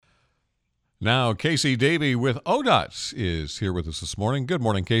Now, Kacey Davey with ODOT is here with us this morning. Good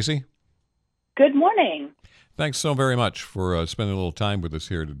morning, Kacey. Good morning. Thanks so very much for spending a little time with us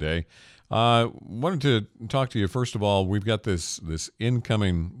here today. Wanted to talk to you, first of all. We've got this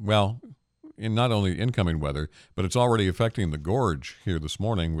incoming, not only incoming weather, but it's already affecting the gorge here this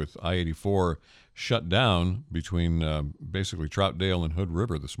morning with I-84 shut down between basically Troutdale and Hood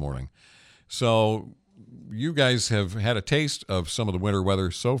River this morning. So you guys have had a taste of some of the winter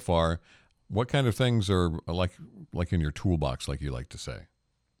weather so far. What kind of things are like in your toolbox, like you like to say?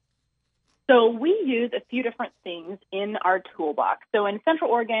 So we use a few different things in our toolbox. So in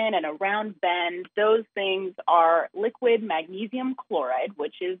Central Oregon and around Bend, those things are liquid magnesium chloride,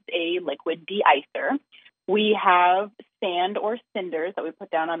 which is a liquid de-icer. We have sand or cinders that we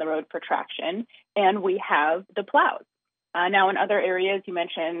put down on the road for traction, and we have the plows. Now, in other areas, you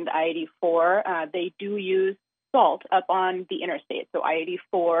mentioned I-84, they do use salt up on the interstate, so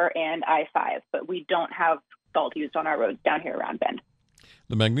I-84 and I-5, but we don't have salt used on our roads down here around Bend.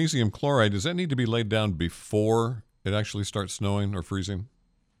 The magnesium chloride, does that need to be laid down before it actually starts snowing or freezing?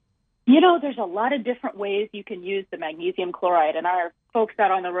 You know, there's a lot of different ways you can use the magnesium chloride, and our folks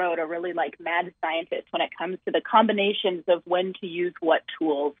out on the road are really like mad scientists when it comes to the combinations of when to use what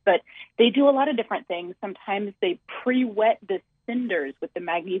tools. But they do a lot of different things. Sometimes they pre-wet the cinders with the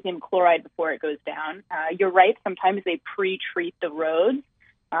magnesium chloride before it goes down. You're right, sometimes they pre-treat the roads.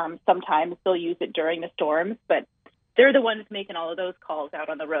 Sometimes they'll use it during the storms, but they're the ones making all of those calls out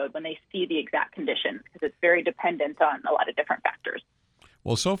on the road when they see the exact conditions, because it's very dependent on a lot of different factors.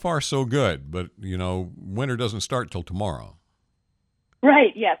 Well, so far so good, but, winter doesn't start till tomorrow.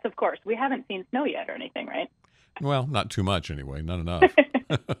 Right, yes, of course. We haven't seen snow yet or anything, right? Well, not too much anyway, not enough.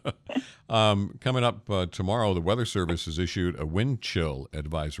 Coming up tomorrow, the Weather Service has issued a wind chill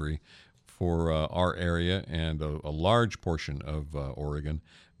advisory for our area and a large portion of Oregon.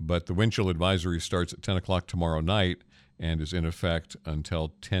 But the wind chill advisory starts at 10 o'clock tomorrow night and is in effect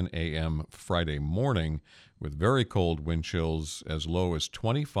until 10 a.m. Friday morning, with very cold wind chills as low as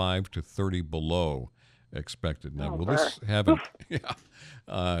 25 to 30 below expected. Now, will this have an...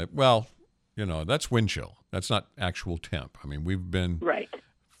 that's wind chill. That's not actual temp. I mean, we've been... Right.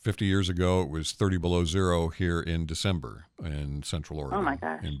 50 years ago, it was 30 below zero here in December in Central Oregon. Oh, my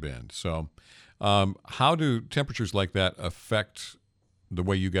gosh. In Bend. So how do temperatures like that affect the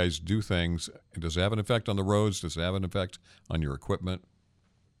way you guys do things? Does it have an effect on the roads? Does it have an effect on your equipment?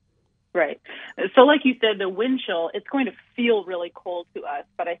 Right. So like you said, the wind chill, it's going to feel really cold to us,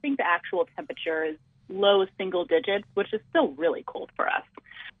 but I think the actual temperature is low single digits, which is still really cold for us.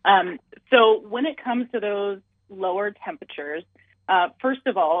 So when it comes to those lower temperatures, first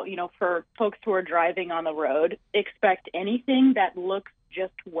of all, for folks who are driving on the road, expect anything that looks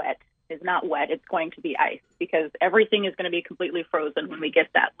just wet is not wet. It's going to be ice, because everything is going to be completely frozen when we get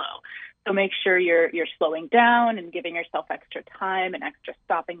that low. So make sure you're slowing down and giving yourself extra time and extra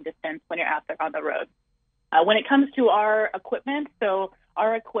stopping distance when you're out there on the road. When it comes to our equipment, so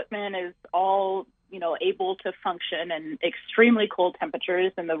our equipment is all able to function in extremely cold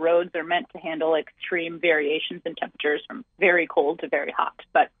temperatures, and the roads are meant to handle extreme variations in temperatures from very cold to very hot.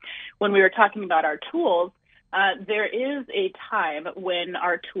 But when we were talking about our tools, there is a time when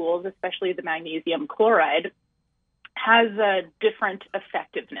our tools, especially the magnesium chloride, has a different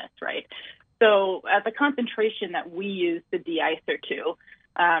effectiveness, right? So at the concentration that we use the de-icer to,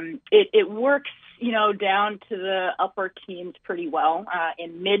 it works, down to the upper teens pretty well.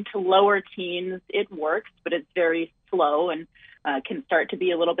 In mid to lower teens, it works, but it's very slow and can start to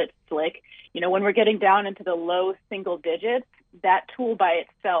be a little bit slick. When we're getting down into the low single digits, that tool by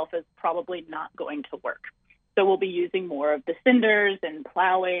itself is probably not going to work. So we'll be using more of the cinders and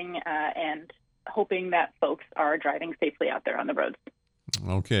plowing and hoping that folks are driving safely out there on the roads.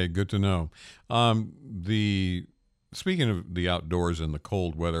 Okay, good to know. Speaking of the outdoors and the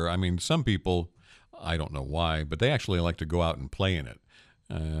cold weather, I mean, some people, I don't know why, but they actually like to go out and play in it.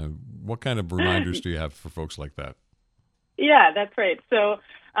 What kind of reminders do you have for folks like that? Yeah, that's right. So,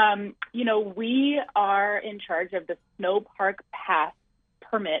 we are in charge of the Snow Park Pass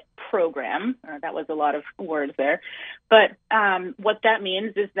permit program. That was a lot of words there. But what that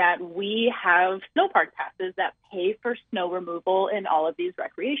means is that we have snow park passes that pay for snow removal in all of these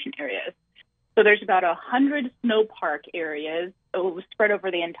recreation areas. So there's about 100 snow park areas spread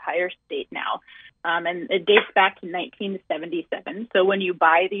over the entire state now. And it dates back to 1977. So when you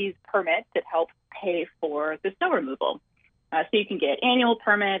buy these permits, it helps pay for the snow removal. So you can get annual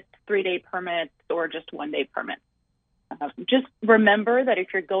permits, 3-day permits, or just 1-day permits. Just remember that if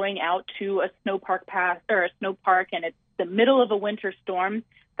you're going out to a snow park pass or a snow park and it's the middle of a winter storm,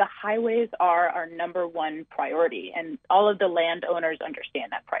 the highways are our number one priority, and all of the landowners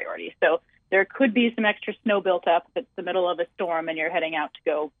understand that priority. So there could be some extra snow built up if it's the middle of a storm and you're heading out to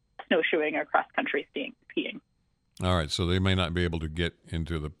go snowshoeing or cross-country skiing. All right, so they may not be able to get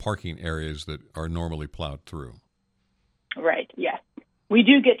into the parking areas that are normally plowed through. Right, yes. We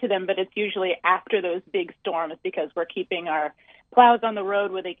do get to them, but it's usually after those big storms because we're keeping our plows on the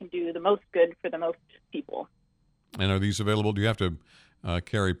road where they can do the most good for the most people. And are these available? Do you have to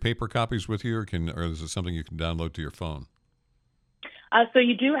carry paper copies with you, or is it something you can download to your phone? So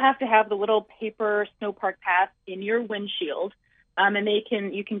you do have to have the little paper snow park pass in your windshield, and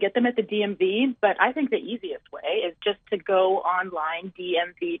you can get them at the DMV. But I think the easiest way is just to go online,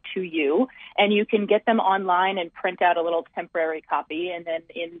 DMV to you, and you can get them online and print out a little temporary copy, and then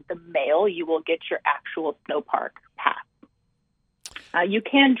in the mail you will get your actual snow park pass. You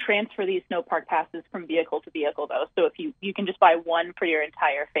can transfer these snow park passes from vehicle to vehicle, though. So if you can just buy one for your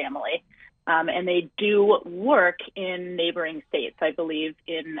entire family. And they do work in neighboring states. I believe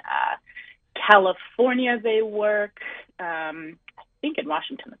in California they work. I think in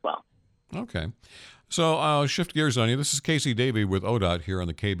Washington as well. Okay. So I'll shift gears on you. This is Kacey Davey with ODOT here on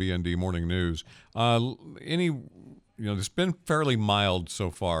the KBND Morning News. It's been fairly mild so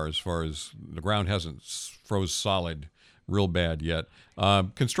far as the ground hasn't froze solid real bad yet.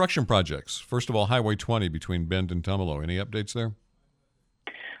 Construction projects. First of all, Highway 20 between Bend and Tumalo. Any updates there?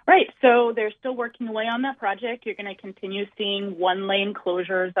 Right. So they're still working away on that project. You're going to continue seeing one-lane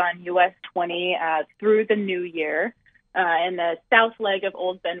closures on US 20 through the new year. And the south leg of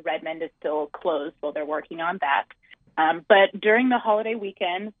Old Bend Redmond is still closed while they're working on that. But during the holiday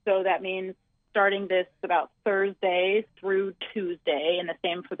weekend, so that means starting this about Thursday through Tuesday, and the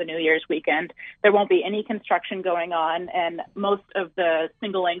same for the New Year's weekend, there won't be any construction going on, and most of the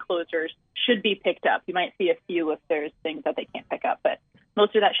single-lane closures should be picked up. You might see a few if there's things that they can't pick up, but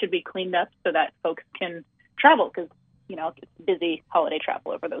most of that should be cleaned up so that folks can travel because, it's busy holiday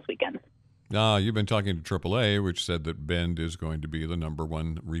travel over those weekends. You've been talking to AAA, which said that Bend is going to be the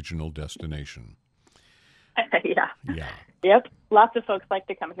 #1 regional destination. Yeah. Yep. Lots of folks like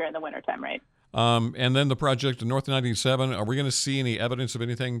to come here in the wintertime, right? And then the project North 97, are we going to see any evidence of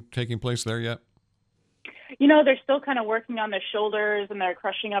anything taking place there yet? They're still kind of working on the shoulders and they're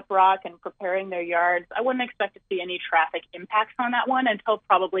crushing up rock and preparing their yards. I wouldn't expect to see any traffic impacts on that one until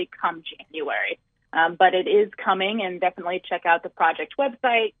probably come January. But it is coming, and definitely check out the project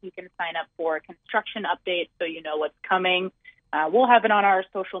website. You can sign up for construction updates so you know what's coming. We'll have it on our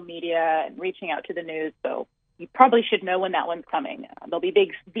social media and reaching out to the news, so you probably should know when that one's coming. There'll be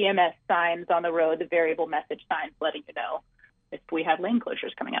big VMS signs on the road, the variable message signs letting you know if we have lane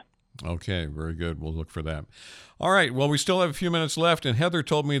closures coming up. Okay, very good. We'll look for that. All right, well, we still have a few minutes left, and Heather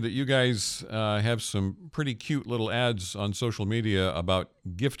told me that you guys have some pretty cute little ads on social media about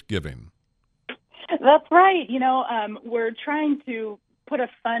gift giving. That's right. We're trying to put a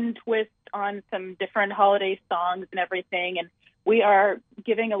fun twist on some different holiday songs and everything, and we are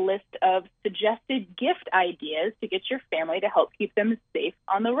giving a list of suggested gift ideas to get your family to help keep them safe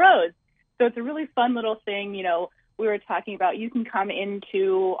on the roads. So it's a really fun little thing. We were talking about you can come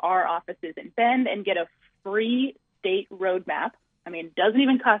into our offices in Bend and get a free state road map. It doesn't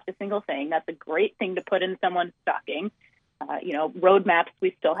even cost a single thing. That's a great thing to put in someone's stocking. Road maps,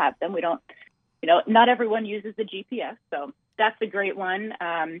 we still have them. We don't, not everyone uses the GPS, so that's a great one.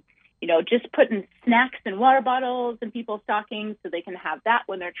 Just putting snacks and water bottles in people's stockings so they can have that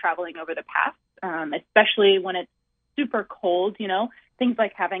when they're traveling over the pass, especially when it's super cold, things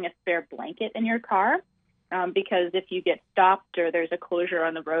like having a spare blanket in your car, because if you get stopped or there's a closure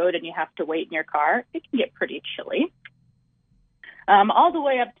on the road and you have to wait in your car, it can get pretty chilly. All the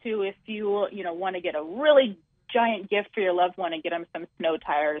way up to if you, want to get a really giant gift for your loved one and get them some snow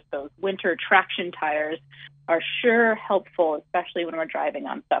tires. Those winter traction tires are sure helpful, especially when we're driving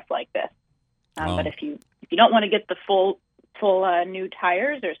on stuff like this. But if you don't want to get the full new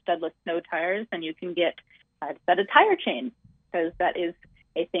tires or studless snow tires, then you can get a set of tire chains, because that is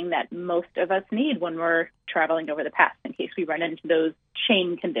a thing that most of us need when we're traveling over the pass in case we run into those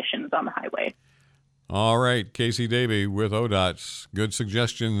chain conditions on the highway. All right, Kacey Davey with ODOT. Good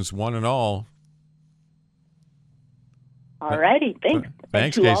suggestions, one and all. All righty. Thanks.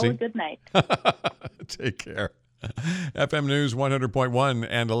 Thanks, you Kacey. all a good night. Take care. FM News 100.1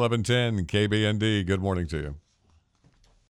 and 1110 KBND. Good morning to you.